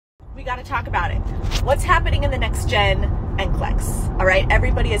we got to talk about it. What's happening in the next gen NCLEX? All right,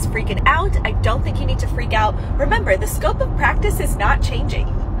 everybody is freaking out. I don't think you need to freak out. Remember, the scope of practice is not changing.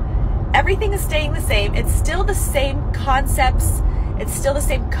 Everything is staying the same. It's still the same concepts. It's still the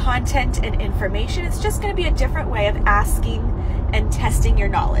same content and information. It's just going to be a different way of asking and testing your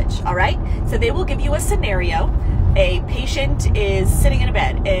knowledge. All right, so they will give you a scenario. A patient is sitting in a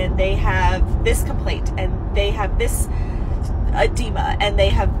bed and they have this complaint and they have this edema and they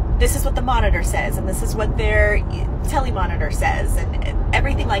have, this is what the monitor says and this is what their telemonitor says and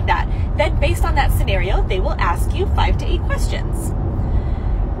everything like that. Then based on that scenario, they will ask you 5 to 8 questions.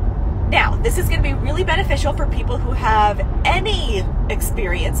 Now, this is going to be really beneficial for people who have any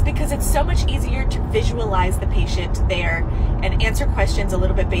experience because it's so much easier to visualize the patient there and answer questions a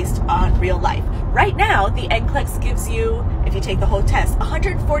little bit based on real life. Right now, the NCLEX gives you, if you take the whole test,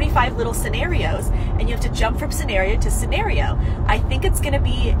 145 little scenarios and you have to jump from scenario to scenario. I think it's going to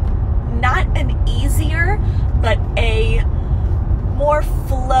be not an easier, but a more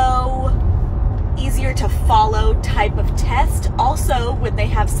flow, easier to follow type of test. Also, when they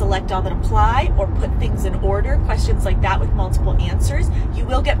have select all and apply or put things in order, questions like that with multiple answers, you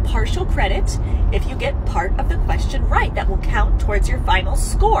will get partial credit if you get part of the question right. That will count towards your final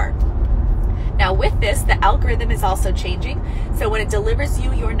score. Now with this, the algorithm is also changing. So when it delivers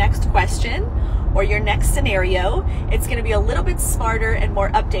you your next question or your next scenario, it's going to be a little bit smarter and more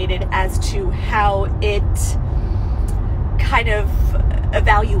updated as to how it kind of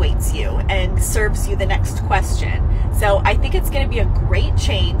evaluates you and serves you the next question. So I think it's going to be a great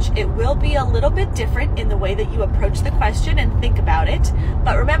change. It will be a little bit different in the way that you approach the question and think about it.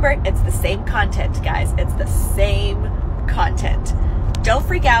 But remember, it's the same content, guys. It's the same content. Don't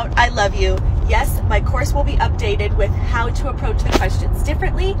freak out. I love you. Yes, my course will be updated with how to approach the questions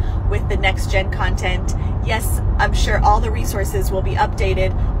differently with the next gen content. Yes, I'm sure all the resources will be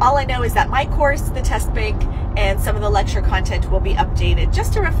updated. All I know is that my course, the test bank, and some of the lecture content will be updated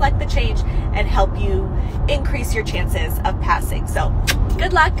just to reflect the change and help you increase your chances of passing. So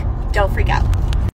good luck. Don't freak out.